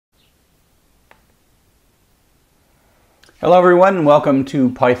Hello everyone, and welcome to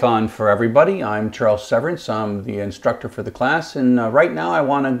Python for Everybody. I'm Charles Severance. I'm the instructor for the class, and right now I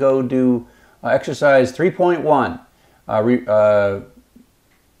want to go do exercise 3.1.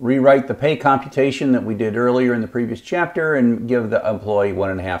 Rewrite the pay computation that we did earlier in the previous chapter and give the employee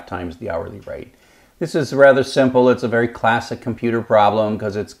 1.5 times the hourly rate. This is rather simple. It's a very classic computer problem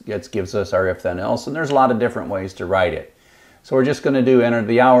because it gives us our if then else, and there's a lot of different ways to write it. So we're just going to do enter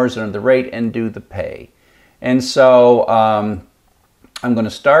the hours, enter the rate, and do the pay. And so I'm going to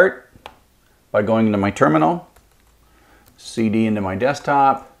start by going into my terminal, CD into my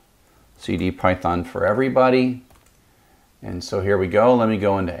desktop, CD Python for Everybody. And so here we go. Let me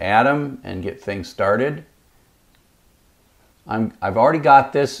go into Atom and get things started. I've already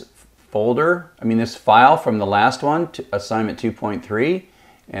got this this file from the last one, assignment 2.3,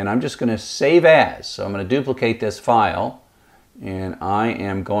 and I'm just going to save as. So I'm going to duplicate this file, and I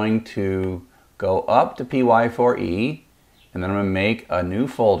am going to go up to py4e, and then I'm going to make a new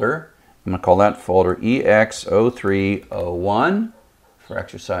folder. I'm going to call that folder ex0301 for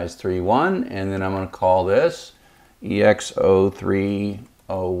exercise 3.1, and then I'm going to call this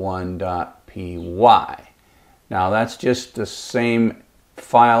ex0301.py. Now that's just the same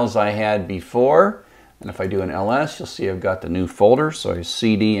files I had before, and if I do an ls, you'll see I've got the new folder. So I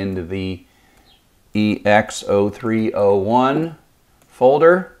cd into the ex0301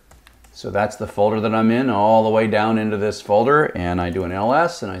 folder. So that's the folder that I'm in, all the way down into this folder, and I do an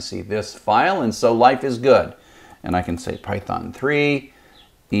ls and I see this file, and so life is good. And I can say Python 3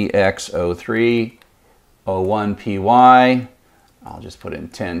 ex0301py. I'll just put in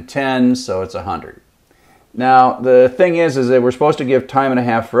 1010, so it's 100. Now the thing is that we're supposed to give time and a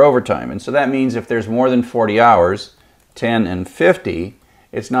half for overtime, and so that means if there's more than 40 hours, 10 and 50,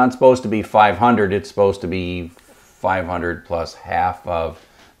 it's not supposed to be 500, it's supposed to be 500 plus half of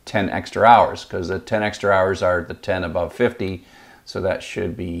 10 extra hours, because the 10 extra hours are the 10 above 50, so that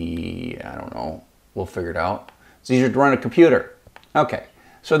should be, I don't know, we'll figure it out. It's easier to run a computer. Okay,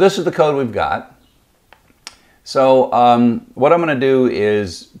 so this is the code we've got. So what I'm going to do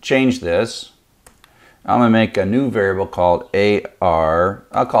is change this. I'm going to make a new variable called AR.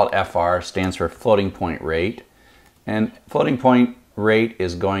 I'll call it FR, stands for floating point rate. And floating point rate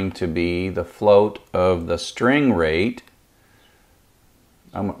is going to be the float of the string rate.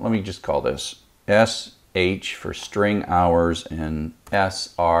 Let me just call this SH for string hours and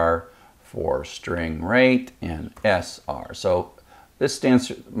SR for string rate and SR. So this stands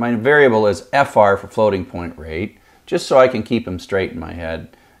for, my variable is FR for floating point rate, just so I can keep them straight in my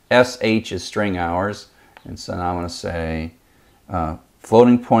head. SH is string hours, and so now I'm going to say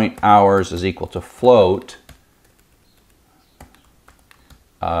floating point hours is equal to float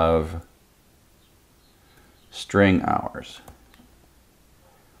of string hours.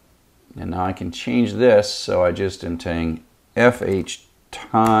 And now I can change this, so I just am saying FH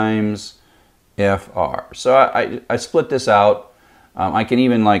times FR. So I split this out. I can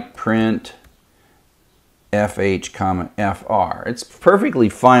even like print FH comma FR. It's perfectly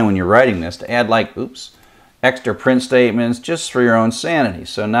fine when you're writing this to add like, extra print statements just for your own sanity.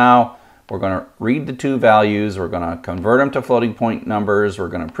 So now we're going to read the two values, we're going to convert them to floating point numbers, we're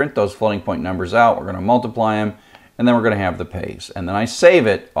going to print those floating point numbers out, we're going to multiply them, and then we're going to have the pays. And then I save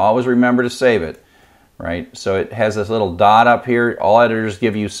it. Always remember to save it, right? So it has this little dot up here. All editors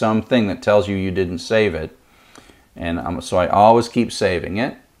give you something that tells you you didn't save it. And so I always keep saving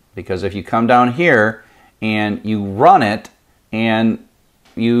it, because if you come down here and you run it and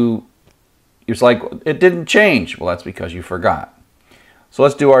it's like it didn't change. Well, that's because you forgot. So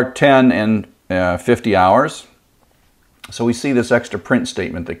let's do our 10 and 50 hours. So we see this extra print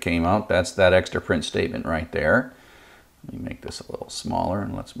statement that came out. That's that extra print statement right there. Let me make this a little smaller,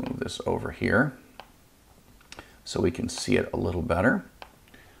 and let's move this over here so we can see it a little better.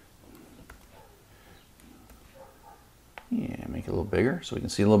 Yeah, make it a little bigger so we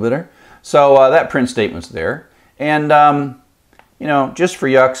can see a little better. So that print statement's there. And, you know, just for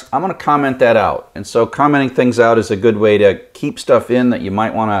yucks, I'm going to comment that out. And so commenting things out is a good way to keep stuff in that you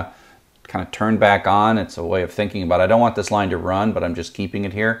might want to kind of turn back on. It's a way of thinking about, I don't want this line to run, but I'm just keeping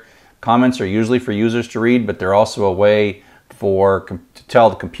it here. Comments are usually for users to read, but they're also a way to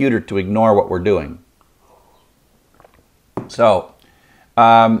tell the computer to ignore what we're doing. So,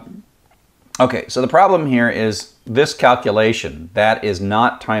 okay, so the problem here is this calculation. That is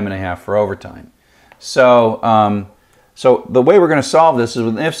not time and a half for overtime. So, so the way we're going to solve this is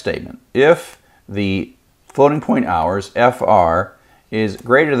with an if statement. If the floating point hours, FR, is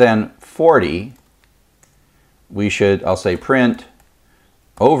greater than 40, we should, I'll say print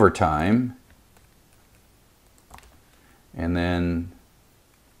overtime, and then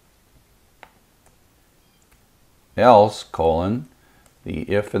else, colon, the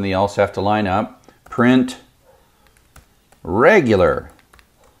if and the else have to line up, print regular.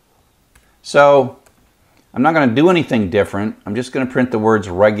 So I'm not going to do anything different. I'm just going to print the words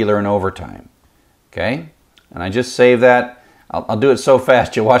regular and overtime. Okay? And I just save that. I'll do it so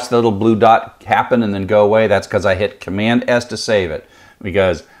fast you'll watch the little blue dot happen and then go away. That's because I hit Command S to save it,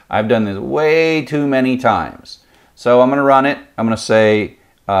 because I've done this way too many times. So I'm going to run it. I'm going to say,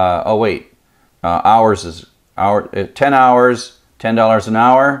 hours is 10 hours, $10 an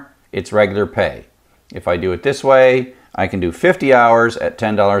hour. It's regular pay. If I do it this way, I can do 50 hours at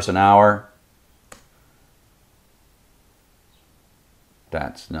 $10 an hour.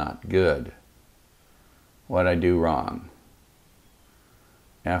 That's not good. What did I do wrong?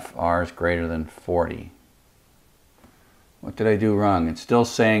 FR is greater than 40. What did I do wrong? It's still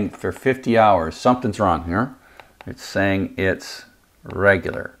saying for 50 hours. Something's wrong here. It's saying it's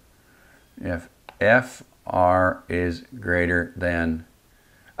regular. If FR is greater than...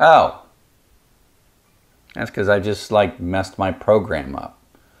 Oh! That's because I just messed my program up.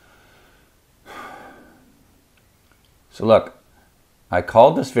 So look, I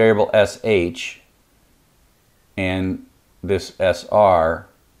called this variable SH and this SR,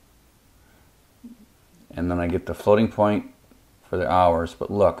 and then I get the floating point for the hours,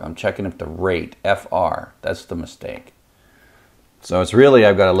 but look, I'm checking if the rate, FR, that's the mistake. So it's really,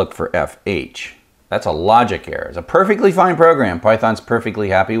 I've got to look for FH. That's a logic error. It's a perfectly fine program. Python's perfectly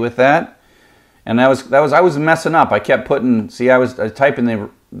happy with that. And I was messing up. I kept putting, see, I was typing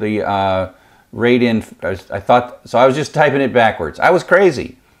the rate in, so I was just typing it backwards. I was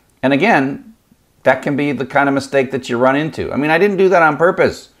crazy. And again, that can be the kind of mistake that you run into. I mean, I didn't do that on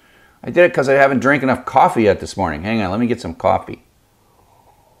purpose. I did it because I haven't drank enough coffee yet this morning. Hang on, let me get some coffee.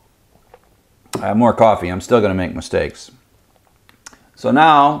 I have more coffee. I'm still going to make mistakes. So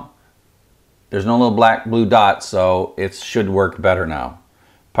now, there's no little blue dot, so it should work better now.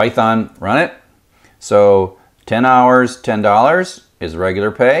 Python, run it. So 10 hours, $10 is regular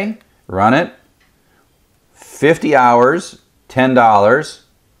pay. Run it. 50 hours, $10.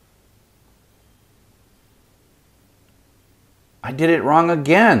 I did it wrong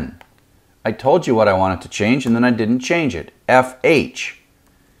again. I told you what I wanted to change, and then I didn't change it. FH.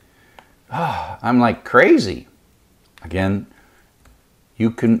 Oh, I'm like crazy. Again, you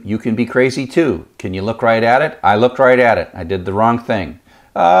can be crazy too. Can you look right at it? I looked right at it. I did the wrong thing.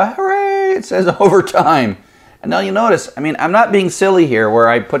 Hooray! It says overtime. And now you notice, I mean, I'm not being silly here where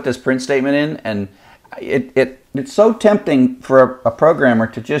I put this print statement in, and it's so tempting for a programmer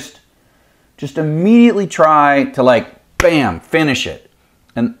to just immediately try to bam, finish it.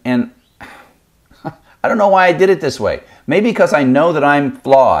 And I don't know why I did it this way. Maybe because I know that I'm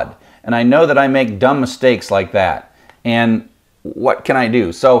flawed, and I know that I make dumb mistakes like that. And what can I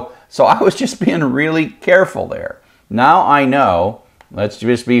do? So I was just being really careful there. Now I know, let's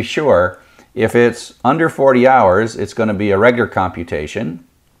just be sure, if it's under 40 hours, it's going to be a regular computation.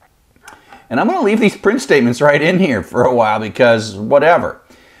 And I'm going to leave these print statements right in here for a while because whatever.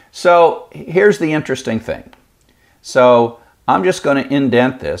 So here's the interesting thing. So I'm just going to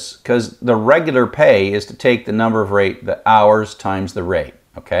indent this because the regular pay is to take the number of the hours times the rate,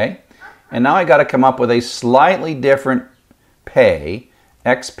 okay? And now I got to come up with a slightly different pay.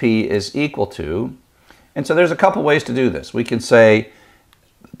 XP is equal to, and so there's a couple ways to do this. We can say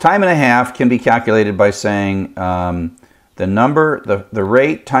time and a half can be calculated by saying the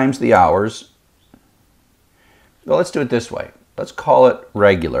rate times the hours. Well, let's do it this way. Let's call it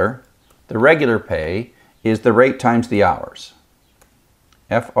regular. The regular pay is the rate times the hours.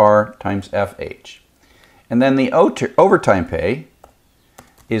 FR times FH. And then the overtime pay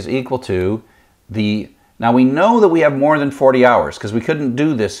is equal to now we know that we have more than 40 hours because we couldn't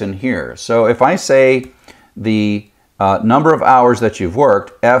do this in here. So if I say the number of hours that you've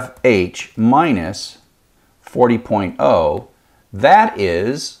worked, FH minus 40.0, that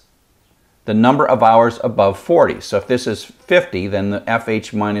is the number of hours above 40. So if this is 50, then the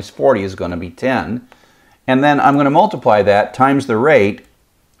FH minus 40 is going to be 10. And then I'm going to multiply that times the rate,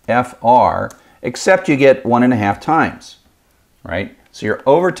 FR, except you get 1.5 times, right? So your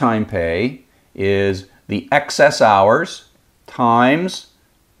overtime pay is the excess hours times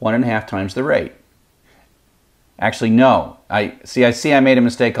 1.5 times the rate. Actually, no. I see I made a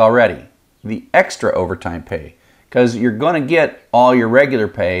mistake already. The extra overtime pay, because you're going to get all your regular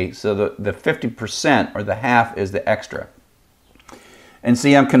pay, so the 50% or the half is the extra. And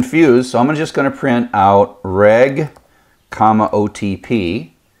see, I'm confused, so I'm just going to print out reg, comma,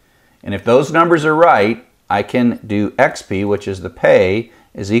 OTP. And if those numbers are right, I can do XP, which is the pay,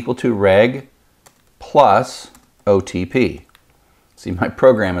 is equal to reg plus OTP. See, my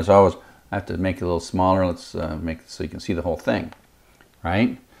program is always I have to make it a little smaller. Let's make it so you can see the whole thing,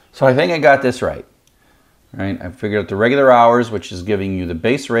 right? So I think I got this right. Right? I figured out the regular hours, which is giving you the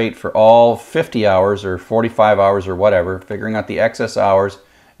base rate for all 50 hours or 45 hours or whatever, figuring out the excess hours,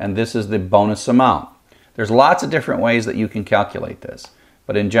 and this is the bonus amount. There's lots of different ways that you can calculate this,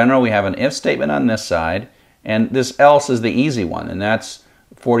 but in general we have an if statement on this side, and this else is the easy one, and that's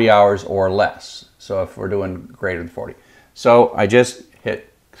 40 hours or less. So if we're doing greater than 40. So I just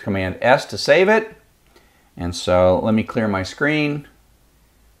hit Command S to save it, and so let me clear my screen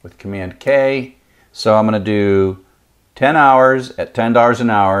with Command K. So I'm going to do 10 hours at $10 an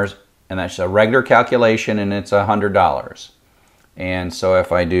hour, and that's a regular calculation, and it's $100. And so if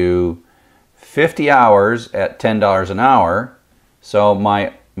I do 50 hours at $10 an hour, so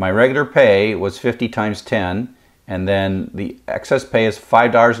my regular pay was 50 times 10, and then the excess pay is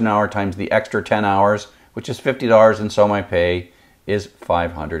 $5 an hour times the extra 10 hours, which is $50, and so my pay is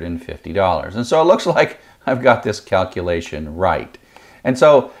 $550. And so it looks like I've got this calculation right. And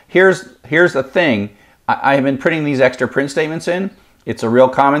so here's the thing. I've been putting these extra print statements in. It's a real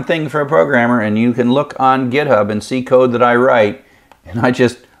common thing for a programmer, and you can look on GitHub and see code that I write, and I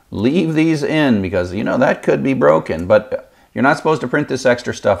just leave these in because, you know, that could be broken. But you're not supposed to print this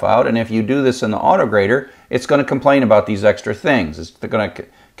extra stuff out, and if you do this in the AutoGrader, it's going to complain about these extra things. It's going to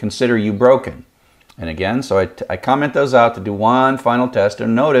consider you broken. And again, so I comment those out to do one final test,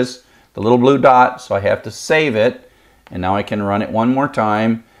 and notice the little blue dot, so I have to save it. And now I can run it one more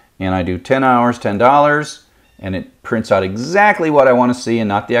time, and I do 10 hours, $10, and it prints out exactly what I want to see and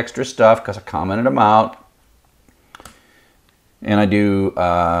not the extra stuff because I commented them out. And I do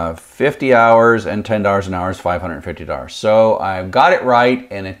 50 hours and $10 an hour is $550. So I've got it right,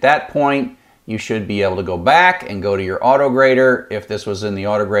 and at that point, you should be able to go back and go to your AutoGrader, if this was in the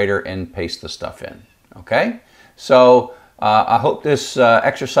AutoGrader, and paste the stuff in. Okay? So I hope this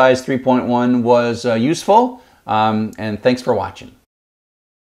exercise 3.1 was useful. And thanks for watching.